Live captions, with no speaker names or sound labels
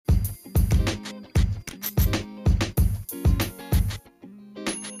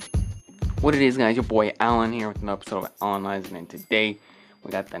What it is, guys, your boy Alan here with an episode of Alan Lives, and today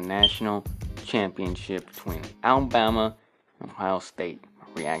we got the national championship between Alabama and Ohio State.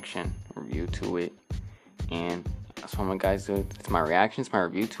 Reaction, review to it, and that's what my guys do. It's my reaction, it's my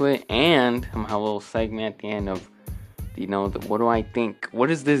review to it, and I'm gonna have a little segment at the end of, what do I think? What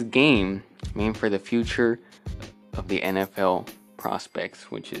does this game mean for the future of the NFL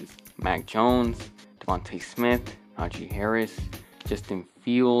prospects, which is Mac Jones, Devontae Smith, Najee Harris, Justin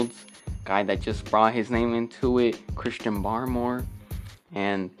Fields, guy that just brought his name into it, Christian Barmore,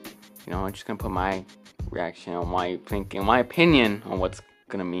 and I'm just gonna put my reaction on my opinion on what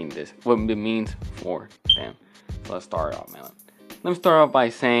it means for them. So let's start off, man. Let me start off by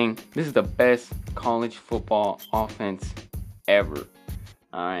saying this is the best college football offense ever.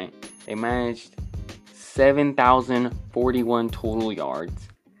 All right, they managed 7,041 total yards,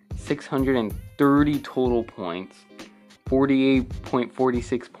 630 total points,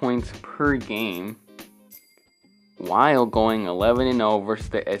 48.46 points per game, while going 11-0 versus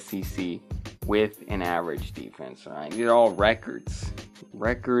the SEC with an average defense. All right, these are all records.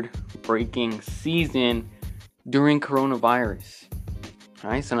 Record-breaking season during coronavirus. All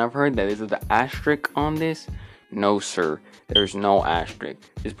right, so I've heard that. Is the asterisk on this? No, sir. There's no asterisk.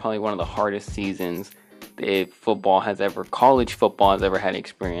 It's probably one of the hardest seasons that college football has ever had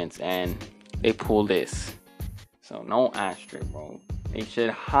experience, and they pull this. So no asterisk, bro. They should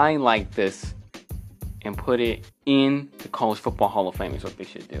highlight this and put it in the College Football Hall of Fame. Is what they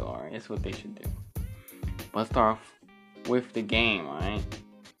should do. All right, that's what they should do. Let's start off with the game. All right.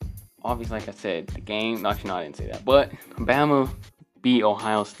 Obviously, like I said, the game. Actually, no, I didn't say that. But Bama beat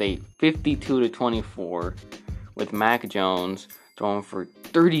Ohio State 52-24 with Mac Jones throwing for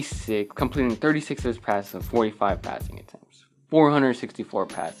 36, completing 36 of his passes and 45 passing attempts, 464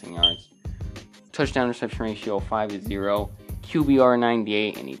 passing yards. Touchdown reception ratio 5-0, QBR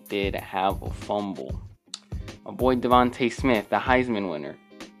 98, and he did have a fumble. My boy Devontae Smith, the Heisman winner,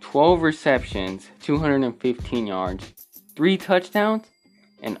 12 receptions, 215 yards, 3 touchdowns,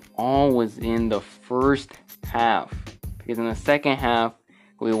 and all was in the first half. Because in the second half,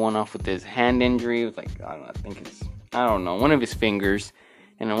 we went off with his hand injury. It was one of his fingers,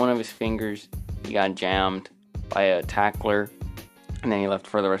 and on one of his fingers, he got jammed by a tackler, and then he left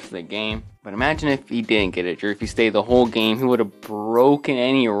for the rest of the game. But imagine if he didn't get injured. If he stayed the whole game, he would have broken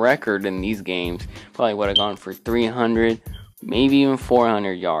any record in these games. Probably would have gone for 300, maybe even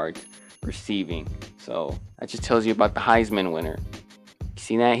 400 yards receiving. So that just tells you about the Heisman winner. You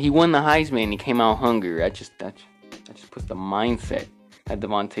see that? He won the Heisman and he came out hungry. That just puts the mindset that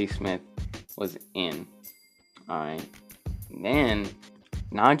Devontae Smith was in. Alright. Then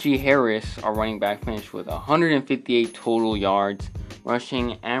Najee Harris, our running back, finished with 158 total yards,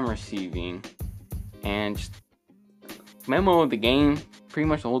 rushing and receiving. And just memo of the game, pretty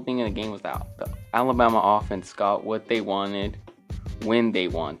much the whole thing in the game was that the Alabama offense got what they wanted when they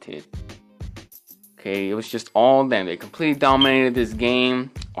wanted. Okay, it was just all them. They completely dominated this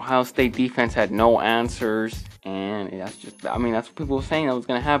game. Ohio State defense had no answers, and that's what people were saying that was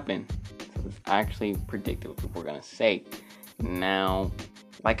going to happen. So it's actually predicted what people were going to say. Now,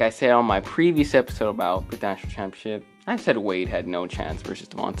 like I said on my previous episode about the national championship, I said Wade had no chance versus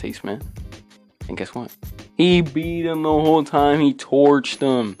Devontae Smith. And guess what? He beat him the whole time. He torched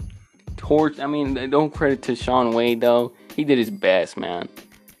him. Don't credit to Sean Wade, though. He did his best, man.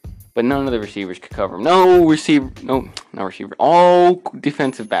 But none of the receivers could cover him. No receiver. All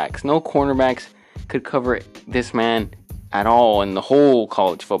defensive backs. No cornerbacks could cover this man at all in the whole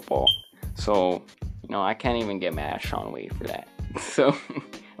college football. So, I can't even get mad at Sean Wade for that. So, a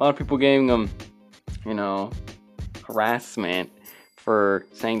lot of people giving him, harassment for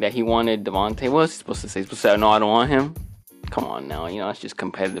saying that he wanted Devontae. What was he supposed to say? He's supposed to say, no, I don't want him. Come on now, it's just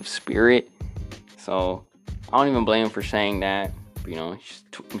competitive spirit. So, I don't even blame him for saying that. But, he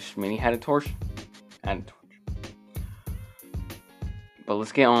had a torch. But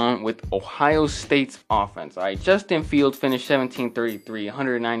let's get on with Ohio State's offense. All right, Justin Fields finished 17-33,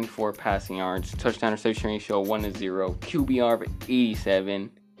 194 passing yards, touchdown reception ratio 1-0, QBR of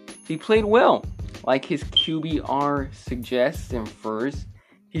 87. He played well. Like his QBR suggests and infers,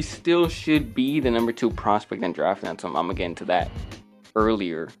 he still should be the number 2 prospect in draft. And so I'm going to get into that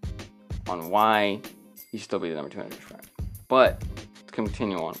earlier on why he should still be the number 2 in draft. But let's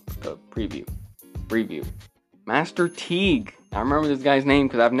continue on with the review. Master Teague. I remember this guy's name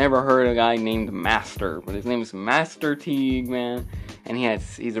because I've never heard a guy named Master, but his name is Master Teague, man. And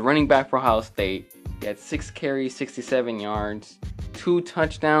he's a running back for Ohio State. He had 6 carries, 67 yards, 2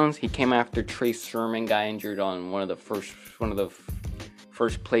 touchdowns. He came after Trey Sermon got injured on one of the first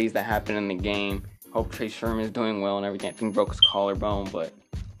plays that happened in the game. Hope Trey Sermon is doing well and everything. I think he broke his collarbone, but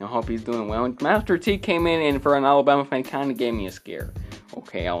I hope he's doing well. Master T came in, and for an Alabama fan, kind of gave me a scare.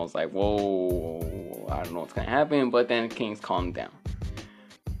 Okay, I was like, whoa, I don't know what's going to happen. But then Kings calmed down.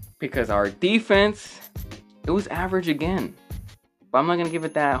 Because our defense, it was average again. But I'm not going to give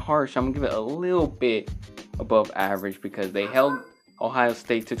it that harsh. I'm going to give it a little bit above average because they held Ohio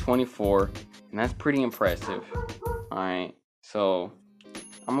State to 24. And that's pretty impressive. Alright, so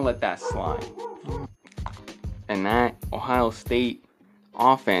I'm going to let that slide. And that Ohio State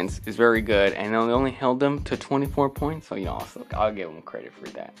offense is very good. And they only held them to 24 points. So, I'll give them credit for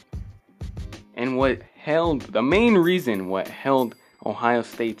that. And the main reason what held Ohio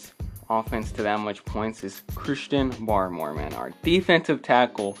State's offense to that much points is Christian Barmore, man. Our defensive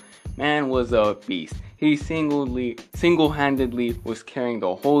tackle, man, was a beast. He single-handedly was carrying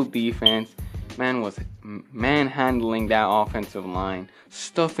the whole defense. Man was manhandling that offensive line,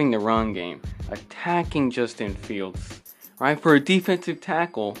 stuffing the run game, attacking Justin Fields. Right, for a defensive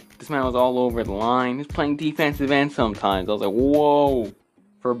tackle, this man was all over the line. He's playing defensive end sometimes. I was like, whoa.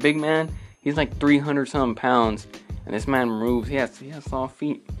 For a big man, he's like 300-something pounds, and this man moves. He has soft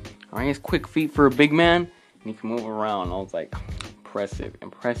feet. All right, he has quick feet for a big man, and he can move around. I was like,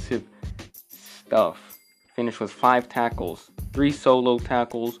 impressive stuff. Finished with 5 tackles, 3 solo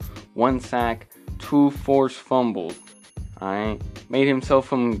tackles, 1 sack, 2 forced fumbles. All right, made himself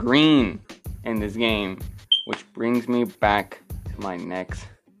some green in this game, which brings me back to my next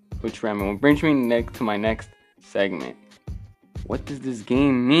segment. What does this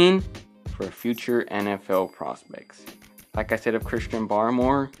game mean for future NFL prospects? Like I said of Christian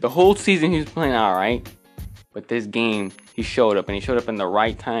Barmore, the whole season he was playing alright, but this game he showed up, and he showed up in the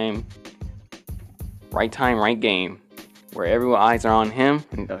right time, right game, where everyone's eyes are on him.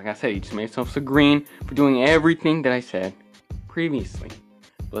 And like I said, he just made himself so green for doing everything that I said previously.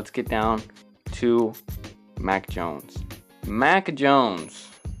 But let's get down to Mac Jones. Mac Jones,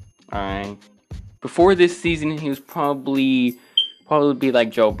 alright. Before this season, he was probably be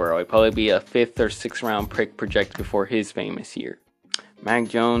like Joe Burrow. He'd probably be a 5th or 6th round pick projected before his famous year. Mac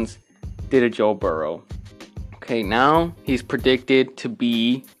Jones did a Joe Burrow. Okay, now he's predicted to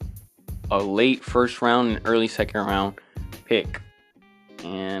be a late 1st round and early 2nd round pick.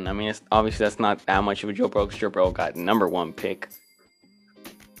 And I mean, obviously that's not that much of a Joe Burrow because Joe Burrow got number 1 pick.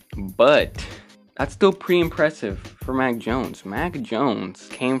 But that's still pretty impressive for Mac Jones. Mac Jones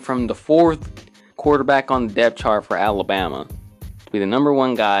came from the 4th quarterback on the depth chart for Alabama to be the number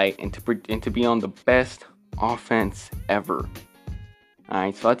 1 guy and to be on the best offense ever.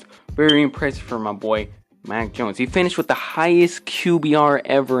 Alright, so that's very impressive for my boy Mac Jones. He finished with the highest QBR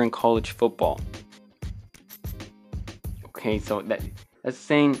ever in college football. Okay, so that's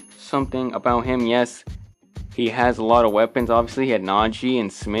saying something about him. Yes, he has a lot of weapons. Obviously, he had Najee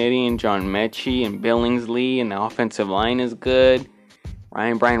and Smitty and John Mechie and Billingsley, and the offensive line is good.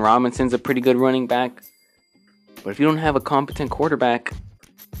 Brian Robinson's a pretty good running back. But if you don't have a competent quarterback,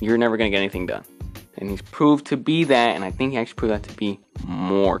 you're never going to get anything done. And he's proved to be that, and I think he actually proved that to be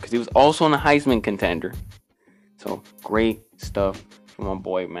more, because he was also on a Heisman contender. So, great stuff from my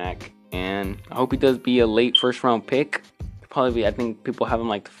boy Mac. And I hope he does be a late 1st round pick. Probably be, I think people have him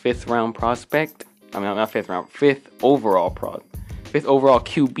like the 5th round prospect. I mean, not 5th round, 5th overall 5th overall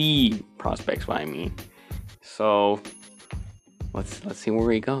QB prospect's what I mean. So, let's see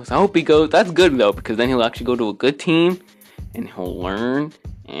where he goes. I hope he goes. That's good though, because then he'll actually go to a good team and he'll learn.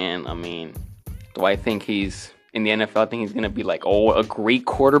 And I mean, do I think he's in the NFL? I think he's gonna be like, a great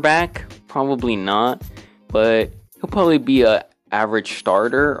quarterback? Probably not, but he'll probably be a average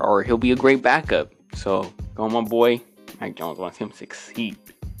starter, or he'll be a great backup. So, go on, my boy Mac Jones. Wants him to succeed.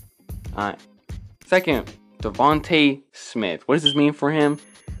 Alright. Second, Devontae Smith. What does this mean for him?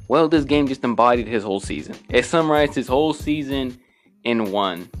 Well, this game just embodied his whole season. It summarized his whole season in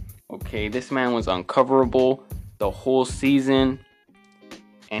one. Okay, this man was uncoverable the whole season,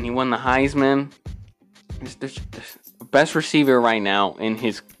 and he won the Heisman. He's the best receiver right now in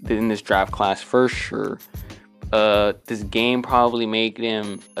this draft class for sure. This game probably made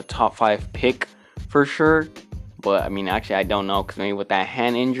him a top 5 pick for sure. But I mean, actually, I don't know, because maybe with that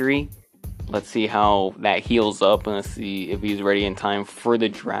hand injury, let's see how that heals up, and let's see if he's ready in time for the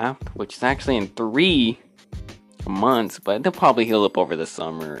draft, which is actually in 3 months. But they'll probably heal up over the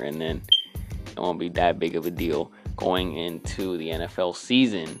summer, and then it won't be that big of a deal going into the NFL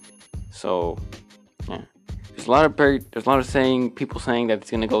season. So, yeah, there's a lot of people saying that it's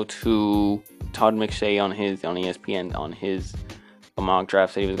gonna go to Todd McShay on ESPN on his mock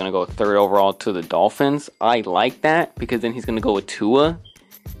draft. Said he was gonna go 3rd overall to the Dolphins. I like that, because then he's gonna go with Tua,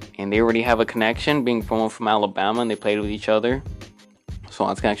 and they already have a connection, being from Alabama, and they played with each other. So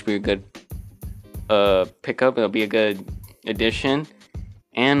that's gonna actually be a good pickup. It'll be a good addition.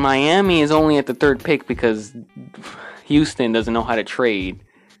 And Miami is only at the 3rd pick because Houston doesn't know how to trade.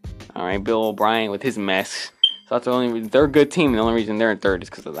 All right, Bill O'Brien with his mess. So that's the only reason. They're a good team. The only reason they're in 3rd is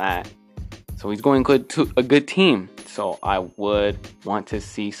because of that. So he's going good to a good team. So I would want to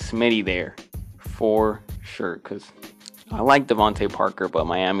see Smitty there for sure. Because I like Devontae Parker, but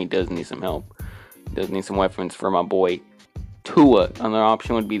Miami does need some help. Does need some weapons for my boy Tua. Another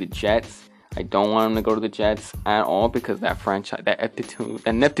option would be the Jets. I don't want him to go to the Jets at all because that franchise, that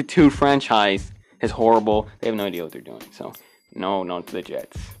ineptitude franchise is horrible. They have no idea what they're doing. So no to the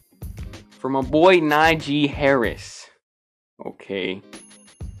Jets. For my boy Najee Harris. Okay.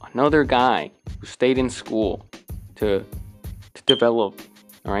 Another guy who stayed in school to develop,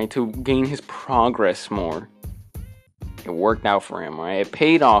 all right, to gain his progress more. It worked out for him, all right? It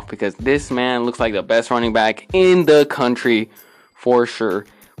paid off because this man looks like the best running back in the country for sure.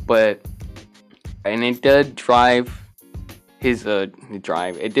 And it did drive his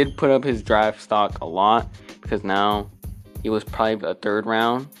it did put up his draft stock a lot because now he was probably a 3rd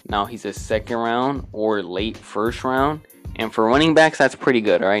round. Now he's a 2nd round or late 1st round. And for running backs, that's pretty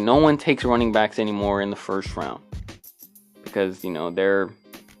good, all right? No one takes running backs anymore in the 1st round because, you know, their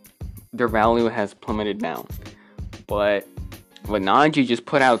value has plummeted down. But what Najee just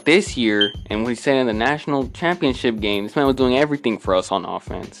put out this year, and what he said in the national championship game, this man was doing everything for us on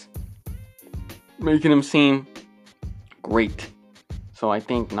offense, making him seem great. So I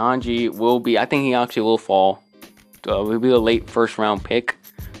think Najee will be, I think he actually will fall. Will be a late 1st round pick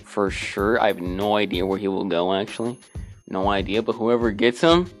for sure. I have no idea where he will go, actually. No idea, but whoever gets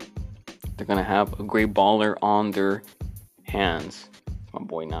him, they're going to have a great baller on their hands. My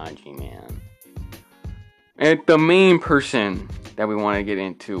boy Najee, man. And the main person that we want to get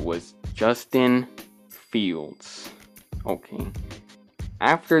into was Justin Fields. Okay.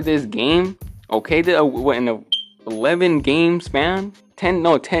 After this game, okay, in a 11 game span,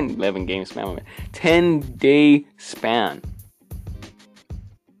 11 game span, 10-day span.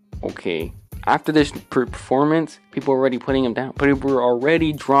 Okay. After this performance, people are already putting him down. People were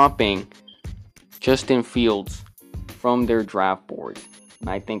already dropping Justin Fields from their draft boards. And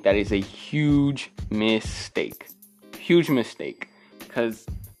I think that is a huge mistake. Huge mistake. Because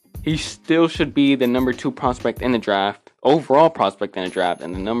he still should be the number 2 prospect in the draft. Overall prospect in the draft.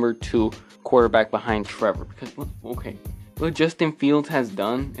 And the number 2 quarterback behind Trevor. Because, okay, what Justin Fields has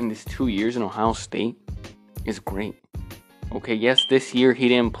done in these 2 years in Ohio State is great. Okay, yes, this year he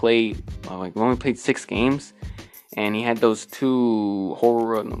didn't play, he only played 6 games. And he had those 2 I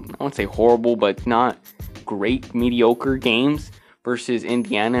won't say horrible, but not great, mediocre games versus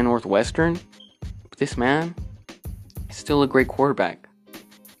Indiana and Northwestern. But this man is still a great quarterback.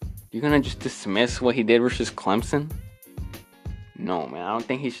 You're going to just dismiss what he did versus Clemson? No, man, I don't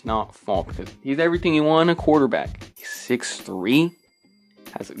think he should not fall because he's everything you want in a quarterback. He's 6'3",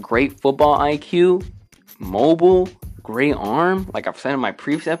 has a great football IQ, mobile, great arm, like I've said in my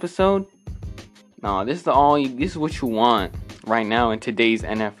previous episode. No, this is what you want right now in today's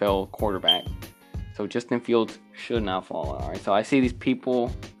NFL quarterback. So Justin Fields should not fall. All right. So I see these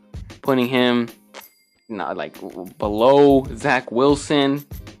people putting him below Zach Wilson.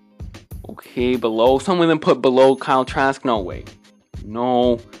 Okay, below. Some of them put below Kyle Trask. No way.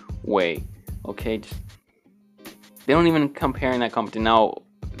 No way. Okay, they don't even compare in that competition. Now,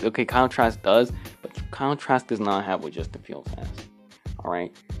 okay, Kyle Trask does, but Kyle Trask does not have what Justin Fields has. All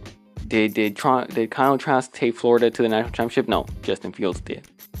right. Did Kyle Trask take Florida to the national championship? No, Justin Fields did.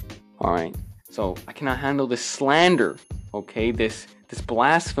 All right. So I cannot handle this slander. Okay, this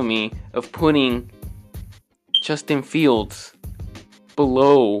blasphemy of putting Justin Fields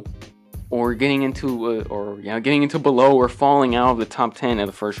below or getting into below or falling out of the top 10 of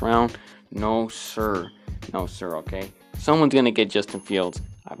the 1st round. No, sir. No, sir. Okay. Someone's gonna get Justin Fields.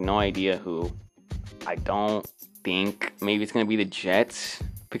 I have no idea who. I don't think maybe it's gonna be the Jets.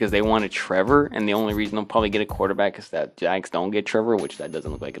 Because they wanted Trevor, and the only reason they'll probably get a quarterback is that Jags don't get Trevor, which that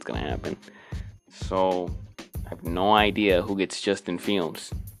doesn't look like it's going to happen. So, I have no idea who gets Justin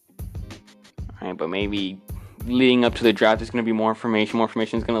Fields. Alright, but maybe leading up to the draft, there's going to be more information. More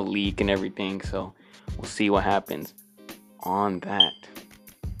information is going to leak and everything, so we'll see what happens on that.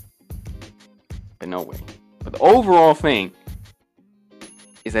 But no way. But the overall thing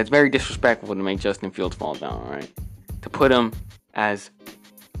is that it's very disrespectful to make Justin Fields fall down, alright? To put him as,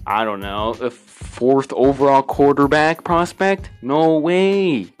 I don't know, a 4th overall quarterback prospect? No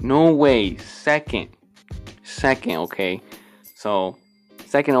way. No way. Second, okay? So,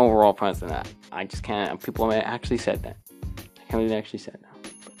 2nd overall prospect. I just can't. People actually said that. I can't believe they actually said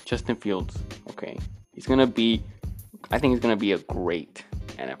that. But Justin Fields, okay. I think he's going to be a great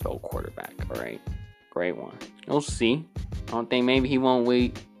NFL quarterback, all right? Great one. We'll see. I don't think maybe he won't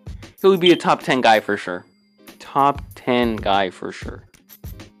wait. He'll be a top 10 guy for sure. Top 10 guy for sure.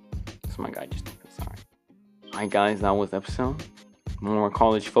 That's my guy just sorry. Alright guys, that was the episode. More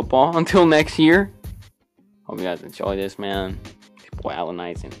college football until next year. Hope you guys enjoy this, man. Boy, Allen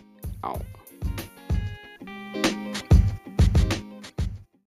Eisen out.